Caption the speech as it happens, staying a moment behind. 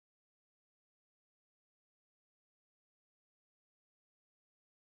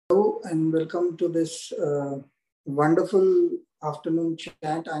and welcome to this wonderful afternoon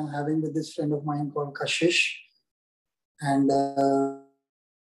chat I'm having with this friend of mine called Kashish. And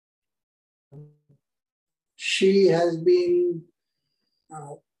she has been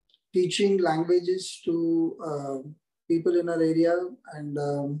teaching languages to people in her area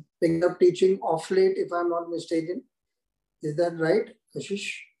and picked up teaching off late, if I'm not mistaken. Is that right,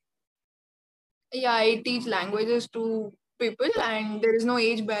 Kashish? Yeah, I teach languages to people and there is no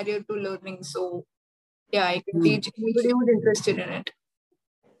age barrier to learning. So yeah, I can teach anybody who's interested in it.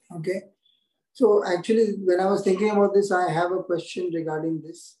 Okay. So actually, when I was thinking about this, I have a question regarding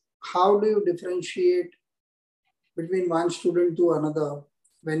this. How do you differentiate between one student to another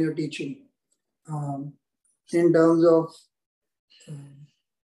when you're teaching in terms of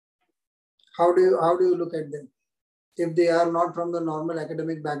how do you look at them if they are not from the normal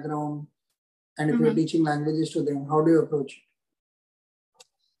academic background, and if you're teaching languages to them, how do you approach it?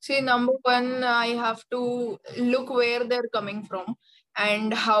 See, number one, I have to look where they're coming from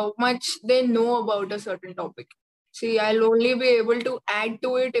and how much they know about a certain topic. See, I'll only be able to add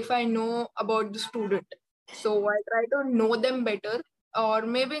to it if I know about the student. So I try to know them better, or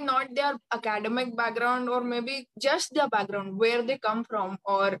maybe not their academic background, or maybe just their background, where they come from,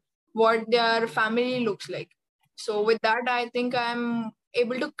 or what their family looks like. So with that, I think I'm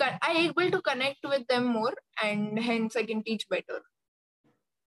able to connect with them more, and hence I can teach better.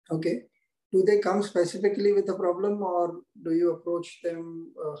 Okay. Do they come specifically with a problem, or do you approach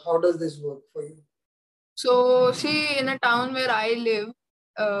them? How does this work for you? So, see, in a town where I live,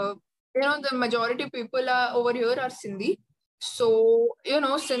 the majority people are over here are Sindhi. So,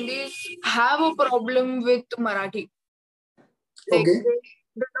 Sindhis have a problem with Marathi. Like, Okay. they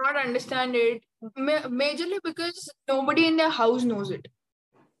do not understand it, majorly because nobody in their house knows it.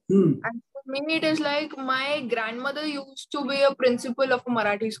 And for me, it is like my grandmother used to be a principal of a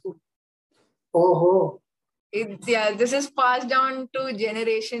Marathi school. Oh. This is passed down to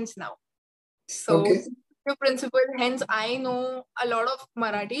generations now. So, okay. The principal, hence I know a lot of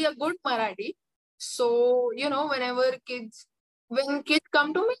Marathi, a good Marathi. So, when kids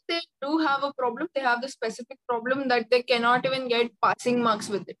come to me, they do have a problem. They have the specific problem that they cannot even get passing marks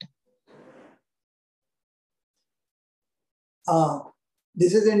with it.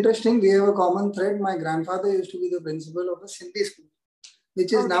 This is interesting. We have a common thread. My grandfather used to be the principal of a Sindhi school,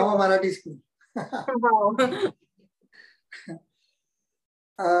 which is now a Marathi school. Wow.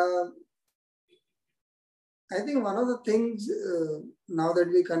 I think one of the things now that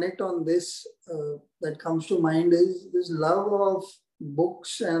we connect on this that comes to mind is this love of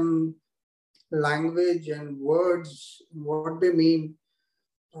books and language and words, what they mean.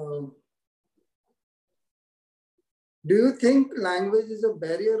 Do you think language is a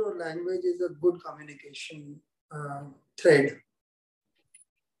barrier or language is a good communication thread?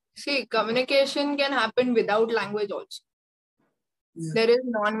 See, communication can happen without language also. Yeah. There is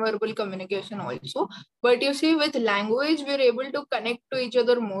non-verbal communication also. But you see, with language, we're able to connect to each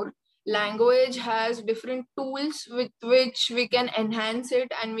other more. Language has different tools with which we can enhance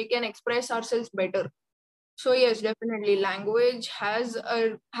it and we can express ourselves better. So yes, definitely, language has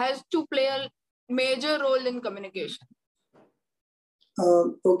to play a major role in communication.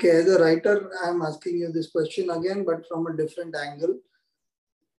 Okay, as a writer, I'm asking you this question again, but from a different angle.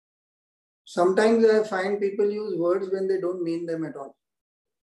 Sometimes I find people use words when they don't mean them at all.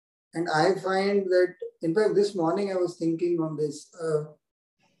 And I find that, in fact, this morning I was thinking on this,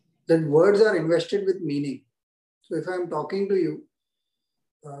 that words are invested with meaning. So if I'm talking to you,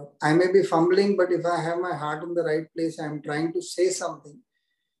 I may be fumbling, but if I have my heart in the right place, I'm trying to say something,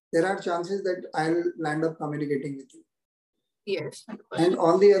 there are chances that I'll land up communicating with you. Yes. And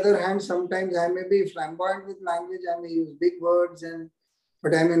on the other hand, sometimes I may be flamboyant with language, I may use big words,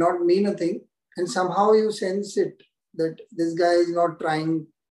 but I may not mean a thing. And somehow you sense it, that this guy is not trying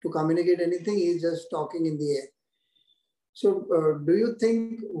to communicate anything, he's just talking in the air. So do you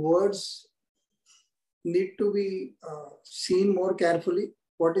think words need to be seen more carefully?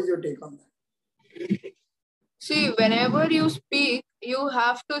 What is your take on that? See, whenever you speak, you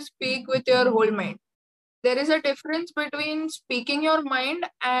have to speak with your whole mind. There is a difference between speaking your mind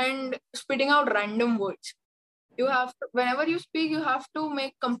and spitting out random words. You have to, whenever you speak, you have to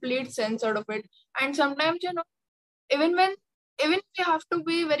make complete sense out of it. And sometimes, even you have to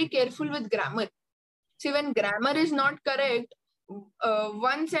be very careful with grammar. See, when grammar is not correct,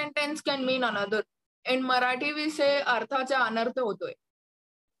 one sentence can mean another. In Marathi, we say arthacha anartha hotoy.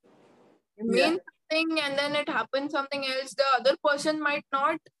 It means something and then it happens something else. The other person might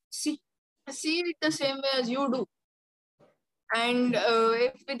not see it the same way as you do. And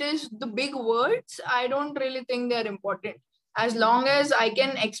if it is the big words, I don't really think they're important. As long as I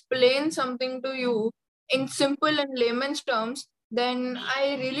can explain something to you in simple and layman's terms, then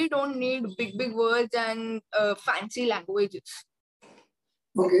I really don't need big words and fancy languages.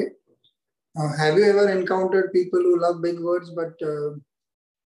 Okay. Have you ever encountered people who love big words but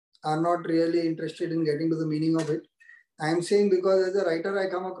are not really interested in getting to the meaning of it? I'm saying because as a writer, I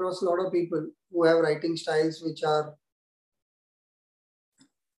come across a lot of people who have writing styles which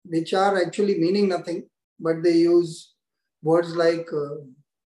are actually meaning nothing, but they use words like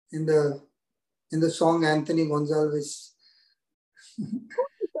in the song Anthony Gonzalez.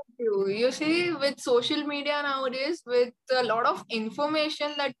 You see, with social media nowadays, with a lot of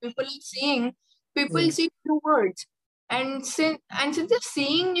information that people are seeing, people see new words. And since they're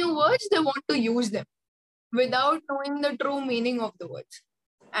seeing new words, they want to use them without knowing the true meaning of the words.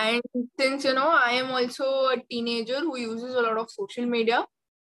 And since, I am also a teenager who uses a lot of social media,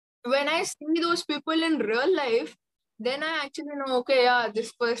 when I see those people in real life, then I actually know, okay, yeah,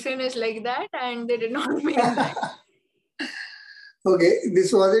 this person is like that and they did not mean that. Okay,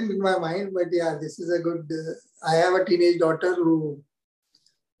 this wasn't in my mind, but yeah, this is a good. I have a teenage daughter who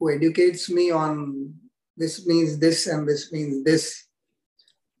educates me on this means this and this means this,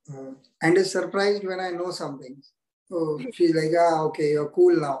 and is surprised when I know something. So she's like, okay, you're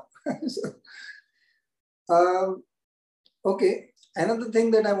cool now. So, okay, another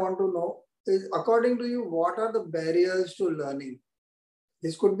thing that I want to know is, according to you, what are the barriers to learning?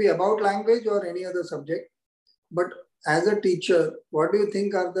 This could be about language or any other subject, but as a teacher, what do you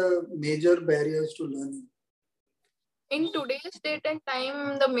think are the major barriers to learning? In today's date and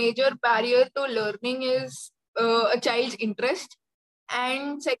time, the major barrier to learning is a child's interest.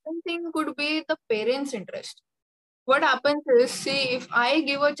 And second thing could be the parents' interest. What happens is, see, if I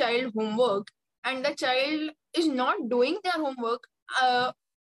give a child homework and the child is not doing their homework,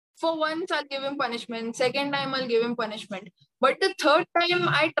 for once I'll give him punishment, second time I'll give him punishment. But the third time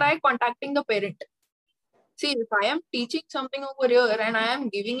I try contacting the parent. See, if I am teaching something over here and I am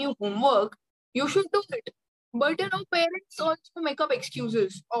giving you homework, you should do it. But parents also make up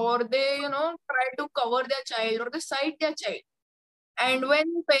excuses, or they, try to cover their child or they cite their child. And when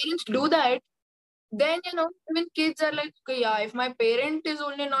parents do that, then even kids are like, okay, yeah, if my parent is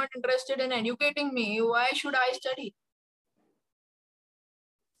only not interested in educating me, why should I study?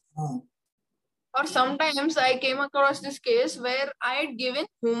 Or sometimes I came across this case where I had given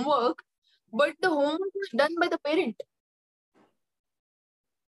homework, but the homework was done by the parent.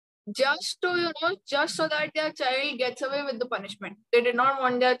 Just to, just so that their child gets away with the punishment. They did not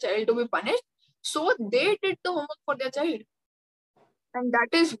want their child to be punished. So they did the homework for their child. And that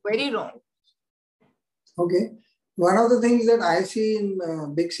is very wrong. Okay. One of the things that I see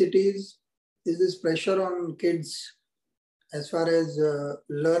in big cities is this pressure on kids as far as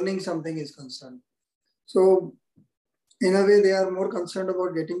learning something is concerned. So in a way, they are more concerned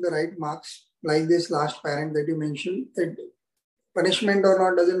about getting the right marks, like this last parent that you mentioned, that punishment or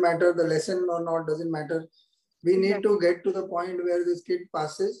not doesn't matter, the lesson or not doesn't matter. We need to get to the point where this kid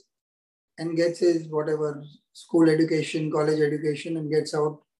passes and gets his whatever school education, college education, and gets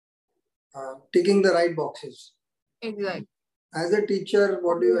out ticking the right boxes. Exactly. As a teacher,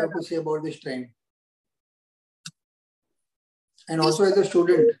 what do you have to say about this trend? And also as a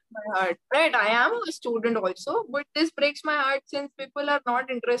student. My heart. Right, I am a student also, but this breaks my heart since people are not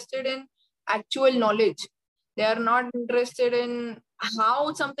interested in actual knowledge. They are not interested in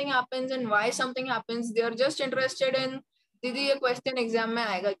how something happens and why something happens. They are just interested in, दीदी ये question exam में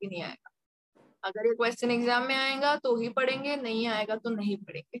आएगा कि नहीं आएगा. अगर ये question exam में आएगा तो ही पढ़ेंगे, नहीं आएगा तो नहीं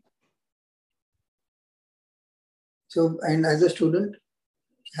पढ़ेंगे. So, and as a student,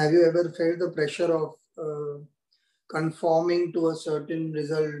 have you ever felt the pressure of conforming to a certain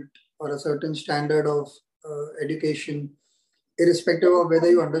result or a certain standard of education, irrespective of whether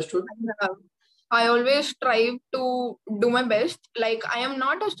you understood? I always strive to do my best. Like, I am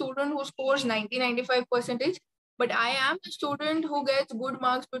not a student who scores 90-95%, but I am a student who gets good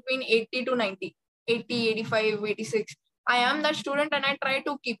marks between 80 to 90, 80, 85, 86. I am that student and I try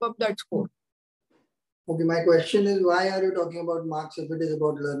to keep up that score. Okay, my question is, why are you talking about marks if it is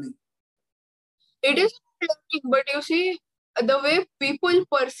about learning? It is learning, but you see, the way people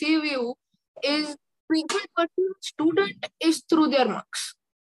perceive you is, people perceive student is through their marks.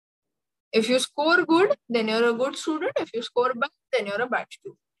 If you score good, then you're a good student. If you score bad, then you're a bad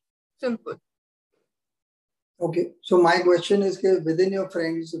student. Simple. Okay. So my question is, within your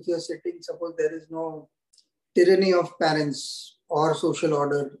friends, if you're sitting, suppose there is no tyranny of parents or social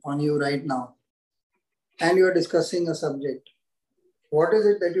order on you right now, and you're discussing a subject, what is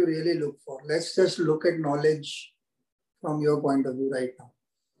it that you really look for? Let's just look at knowledge from your point of view right now.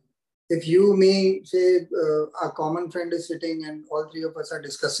 if you, me, say a common friend is sitting and all three of us are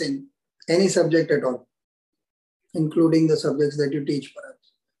discussing any subject at all, including the subjects that you teach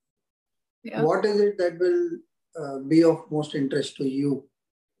perhaps, what is it that will be of most interest to you?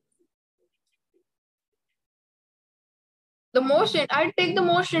 I'd take the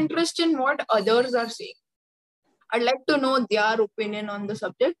most interest in what others are saying. I'd like to know their opinion on the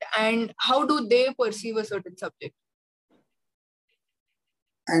subject and how do they perceive a certain subject.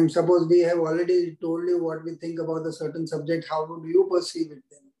 And suppose we have already told you what we think about the certain subject, how would you perceive it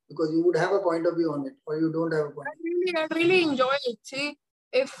then? Because you would have a point of view on it, or you don't have a point. I'd really enjoy it. See,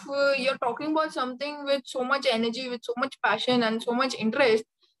 if you're talking about something with so much energy, with so much passion and so much interest,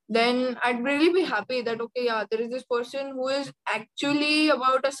 then I'd really be happy that, okay, yeah, there is this person who is actually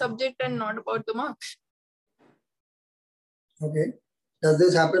about a subject and not about the marks. Okay. Does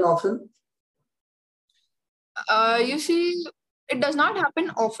this happen often? You see, it does not happen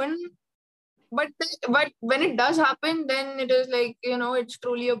often, but when it does happen, then it is like, it's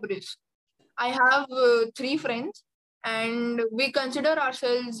truly a bliss. I have 3 friends and we consider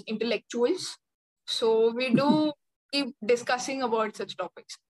ourselves intellectuals. So we do keep discussing about such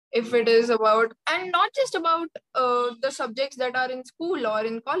topics. If it is about, and not just about the subjects that are in school or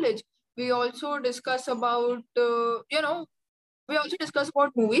in college, we also discuss about, we also discuss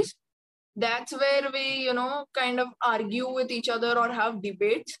about movies. That's where we, kind of argue with each other or have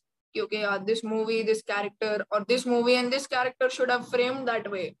debates. Okay, this movie, this character, or this movie and this character should have framed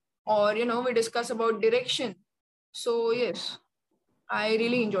that way. Or, we discuss about direction. So, yes, I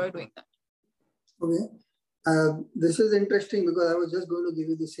really enjoy doing that. Okay. This is interesting because I was just going to give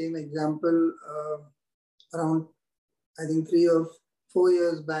you the same example around, I think 3 or 4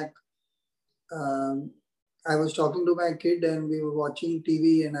 years back. I was talking to my kid and we were watching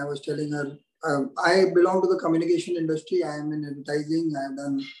TV and I was telling her, I belong to the communication industry. I am in advertising.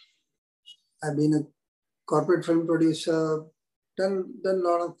 I've been a corporate film producer, done a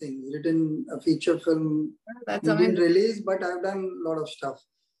lot of things, written a feature film. It's been released, but I've done a lot of stuff.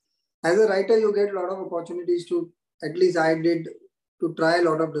 As a writer, you get a lot of opportunities to, at least I did, to try a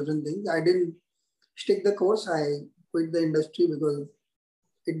lot of different things. I didn't stick the course. I quit the industry because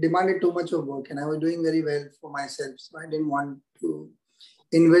it demanded too much of work and I was doing very well for myself. So I didn't want to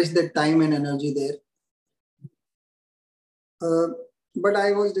invest that time and energy there. But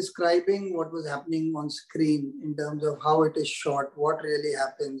I was describing what was happening on screen in terms of how it is shot, what really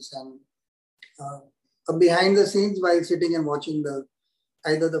happens, and behind the scenes while sitting and watching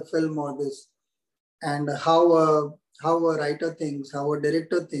either the film or this, and how a writer thinks, how a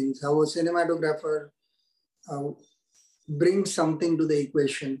director thinks, how a cinematographer brings something to the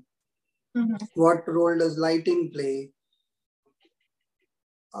equation. Mm-hmm. What role does lighting play?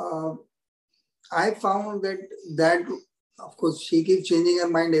 I found that of course she keeps changing her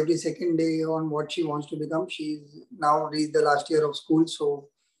mind every second day on what she wants to become. She's now reached the last year of school, so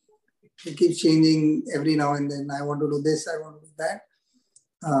she keeps changing every now and then. I want to do this, I want to do that.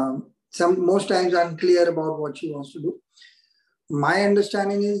 Most times unclear about what she wants to do. My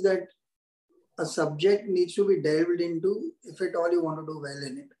understanding is that a subject needs to be delved into if at all you want to do well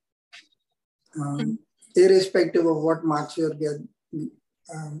in it. Irrespective of what marks you're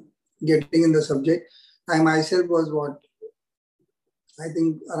getting in the subject. I myself was I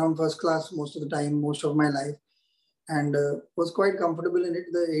think around first class most of the time, most of my life, and was quite comfortable in it.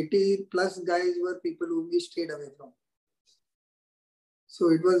 The 80 plus guys were people who we stayed away from. So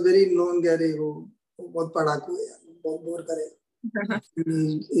it was very known, bahut padhaku hai, bahut bore karega.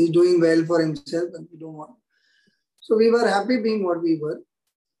 He's doing well for himself and we don't want. So we were happy being what we were.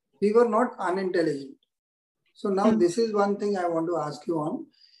 We were not unintelligent. So now this is one thing I want to ask you on.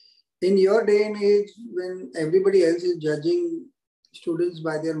 In your day and age, when everybody else is judging students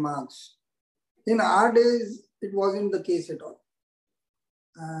by their marks, in our days, it wasn't the case at all.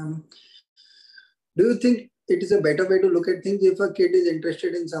 Do you think it is a better way to look at things? If a kid is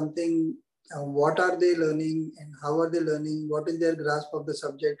interested in something, what are they learning and how are they learning? What is their grasp of the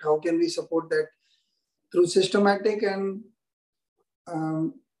subject? How can we support that through systematic and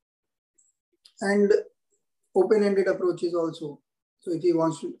open-ended approaches also? So if he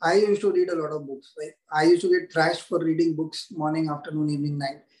wants to, I used to read a lot of books, right? I used to get thrashed for reading books morning, afternoon, evening,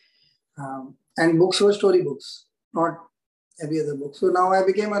 night. And books were story books, not every other book. So now I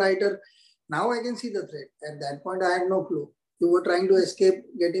became a writer. Now I can see the thread. At that point, I had no clue. You were trying to escape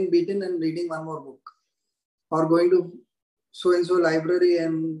getting beaten and reading one more book. Or going to so-and-so library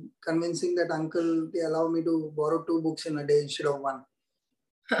and convincing that uncle they allow me to borrow 2 books in a day instead of 1.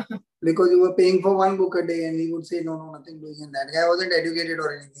 Because you were paying for 1 book a day and he would say, no, nothing doing in that. Guy wasn't educated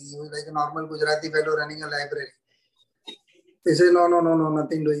or anything. He was like a normal Gujarati fellow running a library. He said, no,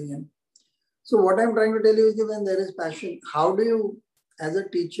 nothing doing in. So what I'm trying to tell you is that when there is passion, how do you, as a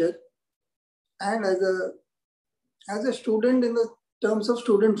teacher and as a student in the terms of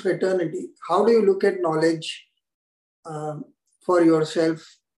student fraternity, how do you look at knowledge for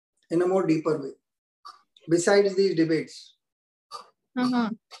yourself in a more deeper way, besides these debates?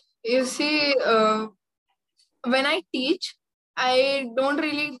 You see, when I teach, I don't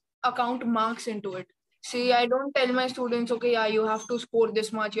really account marks into it. See, I don't tell my students, okay, yeah, you have to score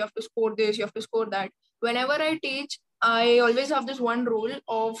this much, you have to score this, you have to score that. Whenever I teach, I always have this one rule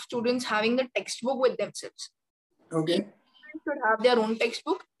of students having the textbook with themselves. Okay. Each student should have their own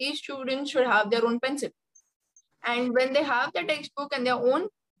textbook. Each student should have their own pencil. And when they have the textbook and their own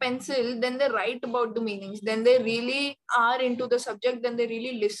pencil, then they write about the meanings. Then they really are into the subject. Then they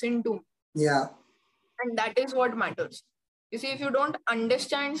really listen to. Yeah. And that is what matters. You see, if you don't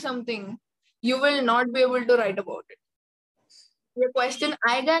understand something, you will not be able to write about it. The question,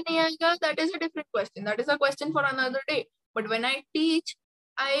 aayega nahi aayega, that is a different question. That is a question for another day. But when I teach,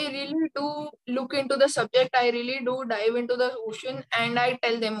 I really do look into the subject. I really do dive into the ocean and I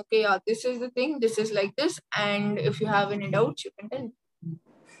tell them, okay, yeah, this is the thing, this is like this. And if you have any doubts, you can tell me.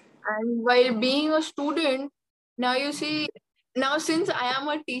 And while being a student, now you see, now since I am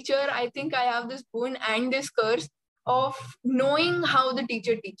a teacher, I think I have this boon and this curse of knowing how the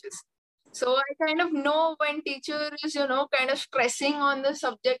teacher teaches. So I kind of know when teacher is, kind of stressing on the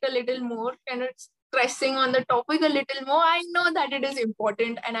subject a little more, kind of stressing on the topic a little more. I know that it is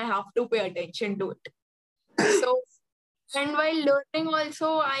important and I have to pay attention to it. So, and while learning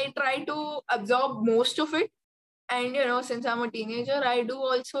also, I try to absorb most of it. And, since I'm a teenager, I do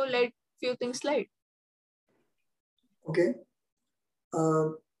also let few things slide. Okay.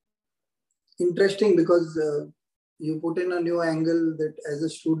 Interesting, because you put in a new angle that as a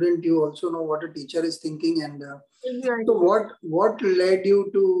student, you also know what a teacher is thinking. And Exactly. so what led you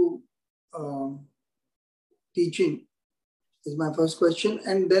to teaching is my first question.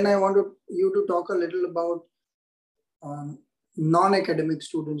 And then I want you to talk a little about non-academic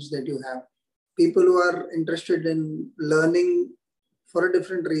students that you have. People who are interested in learning for a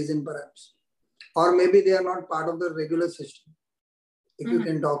different reason, perhaps. Or maybe they are not part of the regular system. If you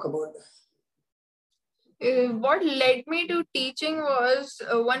can talk about that. What led me to teaching was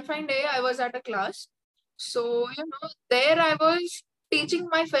one fine day I was at a class. So, there I was teaching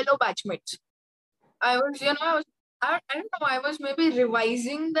my fellow batchmates. I was, I don't know, I was maybe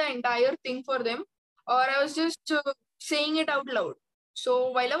revising the entire thing for them, or I was just saying it out loud. So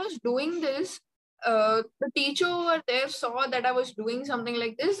while I was doing this, the teacher over there saw that I was doing something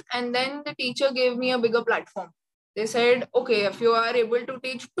like this, and then the teacher gave me a bigger platform. They said, okay, if you are able to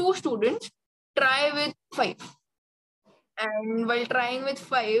teach 2 students, try with 5. And while trying with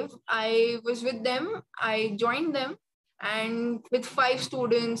 5, I was with them, I joined them, and with 5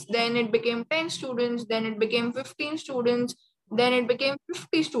 students, then it became 10 students, then it became 15 students, then it became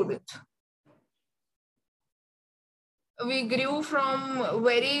 50 students. We grew from a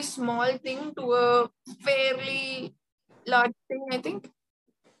very small thing to a fairly large thing, I think.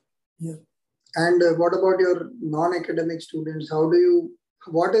 Yeah. And what about your non-academic students?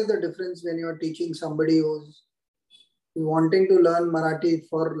 What is the difference when you are teaching somebody who's wanting to learn Marathi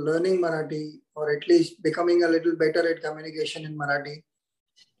for learning Marathi, or at least becoming a little better at communication in Marathi?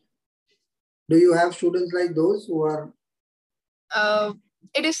 Do you have students like those who are?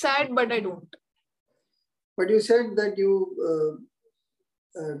 It is sad, but I don't. But you said that you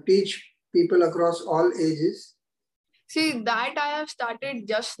teach people across all ages. See, that I have started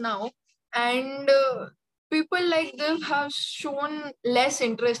just now, and people like them have shown less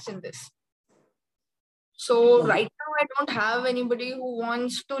interest in this. So right now, I don't have anybody who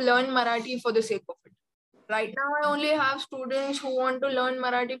wants to learn Marathi for the sake of it. Right now, I only have students who want to learn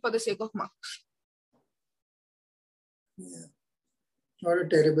Marathi for the sake of marks. Yeah. What a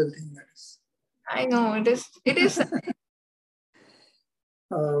terrible thing that is. I know, it is.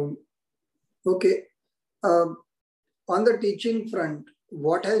 Okay. On the teaching front,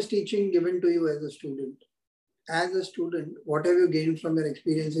 what has teaching given to you as a student? As a student, what have you gained from your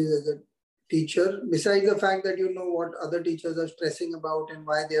experiences as a teacher, besides the fact that you know what other teachers are stressing about and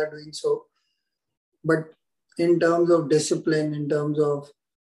why they are doing so? But in terms of discipline, in terms of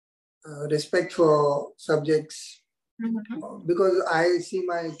respect for subjects, because I see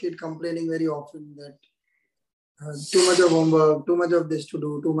my kid complaining very often that too much of homework, too much of this to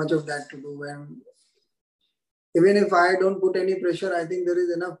do, too much of that to do. And even if I don't put any pressure, I think there is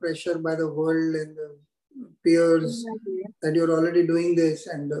enough pressure by the world and the peers that you're already doing this.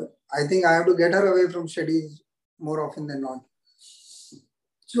 And I think I have to get her away from studies more often than not.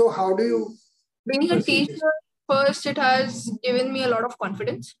 So how do you... Being a teacher, first, it has given me a lot of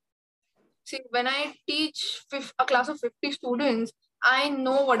confidence. See, when I teach a class of 50 students, I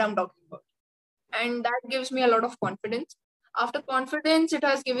know what I'm talking about. And that gives me a lot of confidence. After confidence, it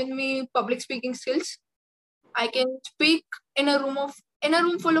has given me public speaking skills. I can speak in a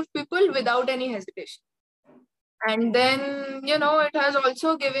room full of people without any hesitation. And then, it has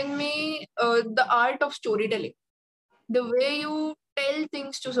also given me the art of storytelling, the way you tell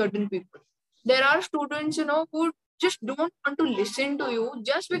things to certain people. There are students, who just don't want to listen to you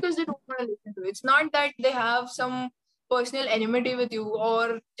just because they don't want to listen to you. It's not that they have some personal enmity with you,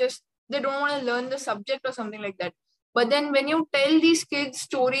 or just they don't want to learn the subject or something like that. But then when you tell these kids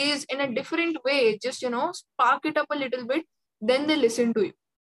stories in a different way, just, spark it up a little bit, then they listen to you.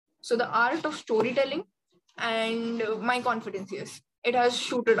 So the art of storytelling and my confidence, yes, it has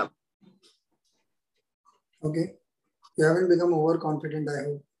shooted up. Okay. You haven't become overconfident, I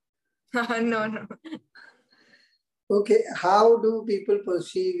hope. No. Okay. How do people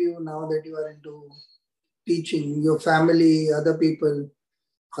perceive you now that you are into teaching? Your family, other people?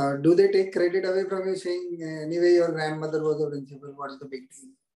 Do they take credit away from you saying, anyway, your grandmother was a principal, what's the big deal?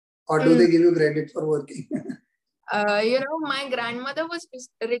 Or do they give you credit for working? My grandmother was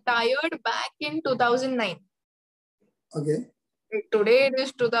retired back in 2009. Okay. Today it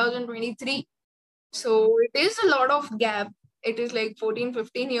is 2023. So it is a lot of gap. It is like 14,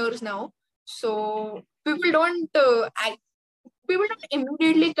 15 years now. So people don't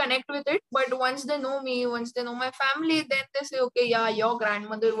immediately connect with it. But once they know me, once they know my family, then they say, okay, yeah, your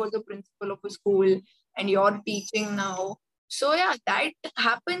grandmother was the principal of a school and you're teaching now. So yeah, that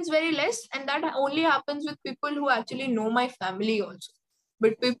happens very less, and that only happens with people who actually know my family also.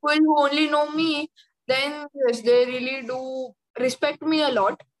 But people who only know me, then yes, they really do respect me a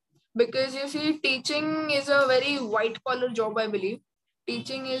lot, because you see, teaching is a very white collar job, I believe.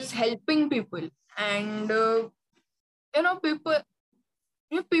 Teaching is helping people, and people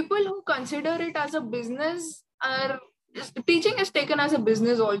people who consider it as a business are teaching is taken as a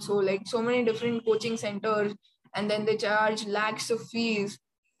business also, like so many different coaching centers, and then they charge lakhs of fees.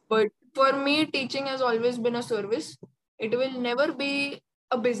 But for me, teaching has always been a service. It will never be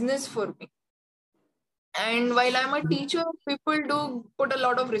a business for me. And while I'm a teacher, people do put a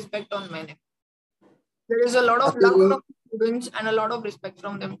lot of respect on my name. There is a lot of love from students and a lot of respect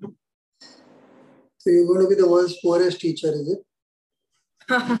from them too. So you're going to be the world's poorest teacher, is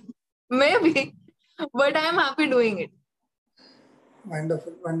it? Maybe, but I'm happy doing it.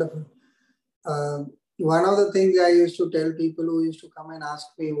 Wonderful, wonderful. One of the things I used to tell people who used to come and ask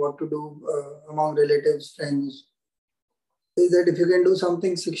me what to do among relatives, friends, is that if you can do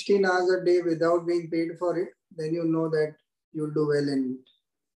something 16 hours a day without being paid for it, then you know that you'll do well in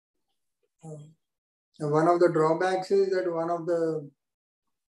it. One of the drawbacks is that one of the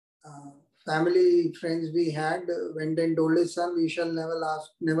family friends we had went and told his son, we shall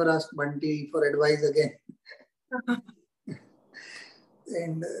never ask Bunty for advice again.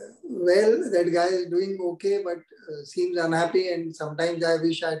 And well, that guy is doing okay, but seems unhappy. And sometimes I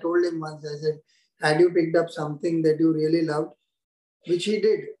wish I told him once, I said, had you picked up something that you really loved, which he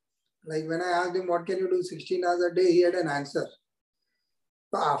did. Like when I asked him, what can you do 16 hours a day? He had an answer.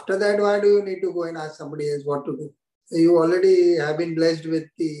 So after that, why do you need to go and ask somebody else what to do? You already have been blessed with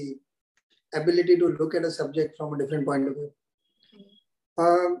the ability to look at a subject from a different point of view.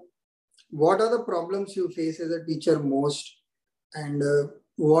 What are the problems you face as a teacher most? And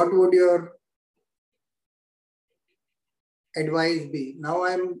what would your advice be? Now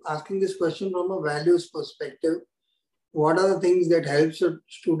I'm asking this question from a values perspective. What are the things that helps a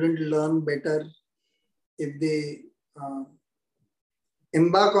student learn better if they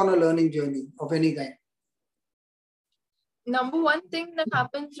embark on a learning journey of any kind? Number one thing that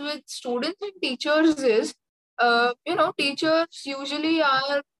happens with students and teachers is, teachers usually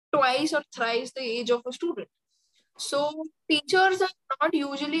are twice or thrice the age of a student. So teachers are not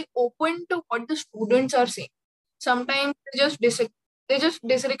usually open to what the students are saying. Sometimes they just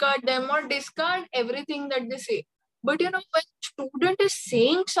disregard them or discard everything that they say. But when student is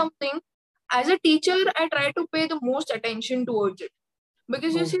saying something, as a teacher, I try to pay the most attention towards it.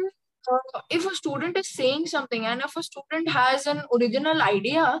 Because you see, if a student is saying something and if a student has an original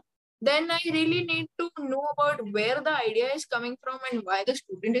idea, then I really need to know about where the idea is coming from and why the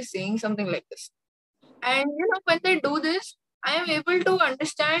student is saying something like this. And when they do this, I am able to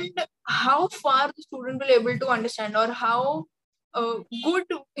understand how far the student will able to understand, or how good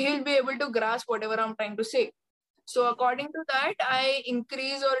he'll be able to grasp whatever I'm trying to say. So according to that, I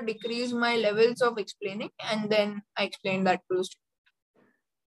increase or decrease my levels of explaining, and then I explain that to the student.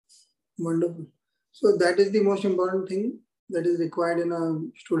 Wonderful. So that is the most important thing that is required in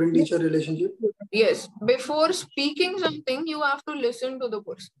a student-teacher relationship? Yes. Before speaking something, you have to listen to the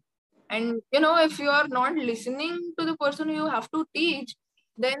person. And if you are not listening to the person you have to teach,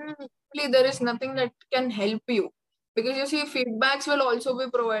 then really there is nothing that can help you. Because you see, feedbacks will also be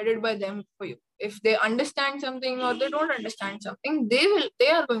provided by them for you. If they understand something or they don't understand something, they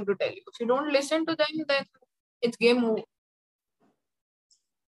are going to tell you. If you don't listen to them, then it's game over.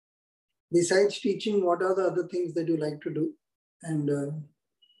 Besides teaching, what are the other things that you like to do? And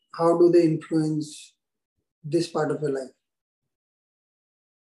how do they influence this part of your life?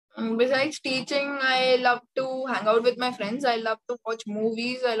 Besides teaching, I love to hang out with my friends. I love to watch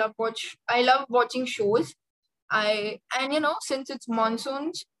movies. I love watching shows. Since it's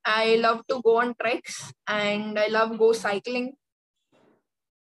monsoons, I love to go on treks and I love go cycling.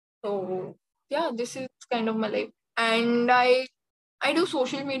 So yeah, this is kind of my life. And I do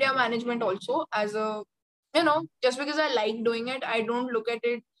social media management also as a, just because I like doing it, I don't look at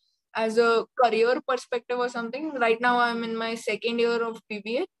it as a career perspective or something. Right now I'm in my second year of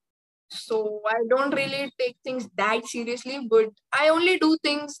BBA. So I don't really take things that seriously, but I only do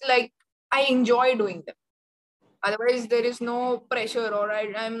things like I enjoy doing them. Otherwise, there is no pressure or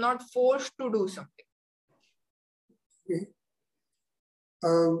I'm not forced to do something. Okay.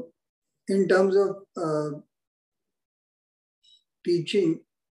 In terms of teaching,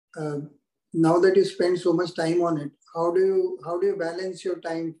 now that you spend so much time on it, how do you balance your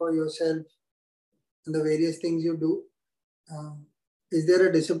time for yourself and the various things you do? Is there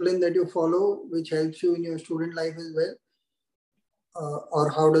a discipline that you follow which helps you in your student life as well?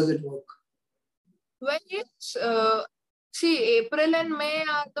 Or how does it work? Well, yes. See, April and May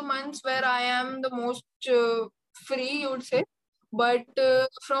are the months where I am the most free, you would say. But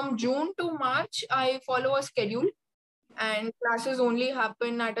from June to March, I follow a schedule and classes only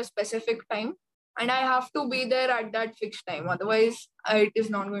happen at a specific time. And I have to be there at that fixed time. Otherwise, it is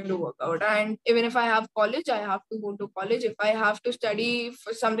not going to work out. And even if I have college, I have to go to college. If I have to study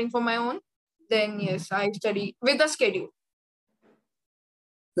for something for my own, then yes, I study with a schedule.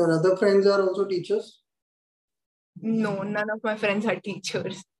 Your other friends are also teachers? No, none of my friends are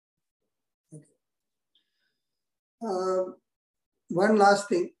teachers. Okay. One last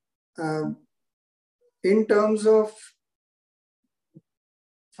thing. In terms of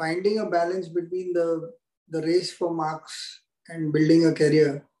finding a balance between the race for marks and building a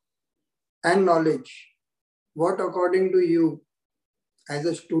career and knowledge, what according to you as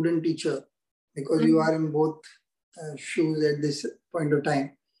a student teacher, because you are in both shoes at this point of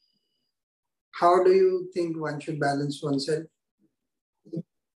time, how do you think one should balance oneself?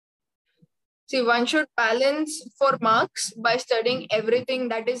 See, one should balance for marks by studying everything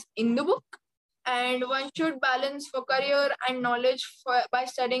that is in the book, and one should balance for career and knowledge by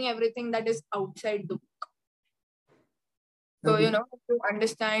studying everything that is outside the book. So, Okay. if you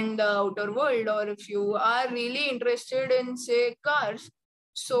understand the outer world, or if you are really interested in, say, cars,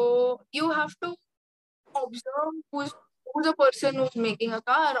 so you have to observe who's a person who's making a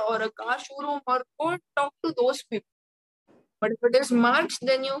car or a car showroom, or go talk to those people. But if it is marks,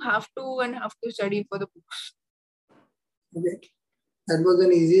 then you have to study for the books. Okay. That was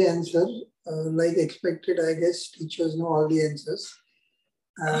an easy answer. Like expected, I guess teachers know all the answers.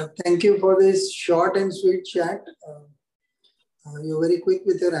 Thank you for this short and sweet chat. You're very quick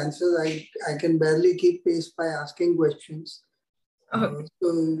with your answers. I can barely keep pace by asking questions.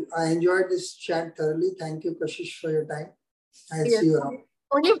 So I enjoyed this chat thoroughly. Thank you, Kashish, for your time. I'll see you around.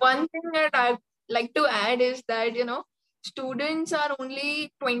 Only one thing that I'd like to add is that, students are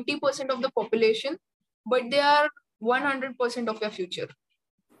only 20% of the population, but they are 100% of your future.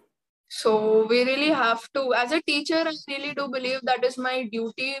 So we really have to, as a teacher, I really do believe that is my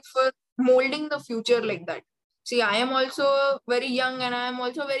duty for molding the future like that. See, I am also very young and I am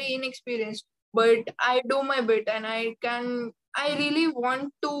also very inexperienced, but I do my bit and I really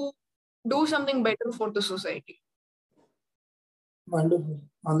want to do something better for the society. Wonderful.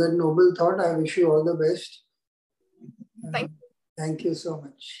 On that noble thought, I wish you all the best. Thank you. Thank you so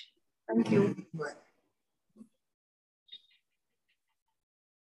much. Thank you. Bye.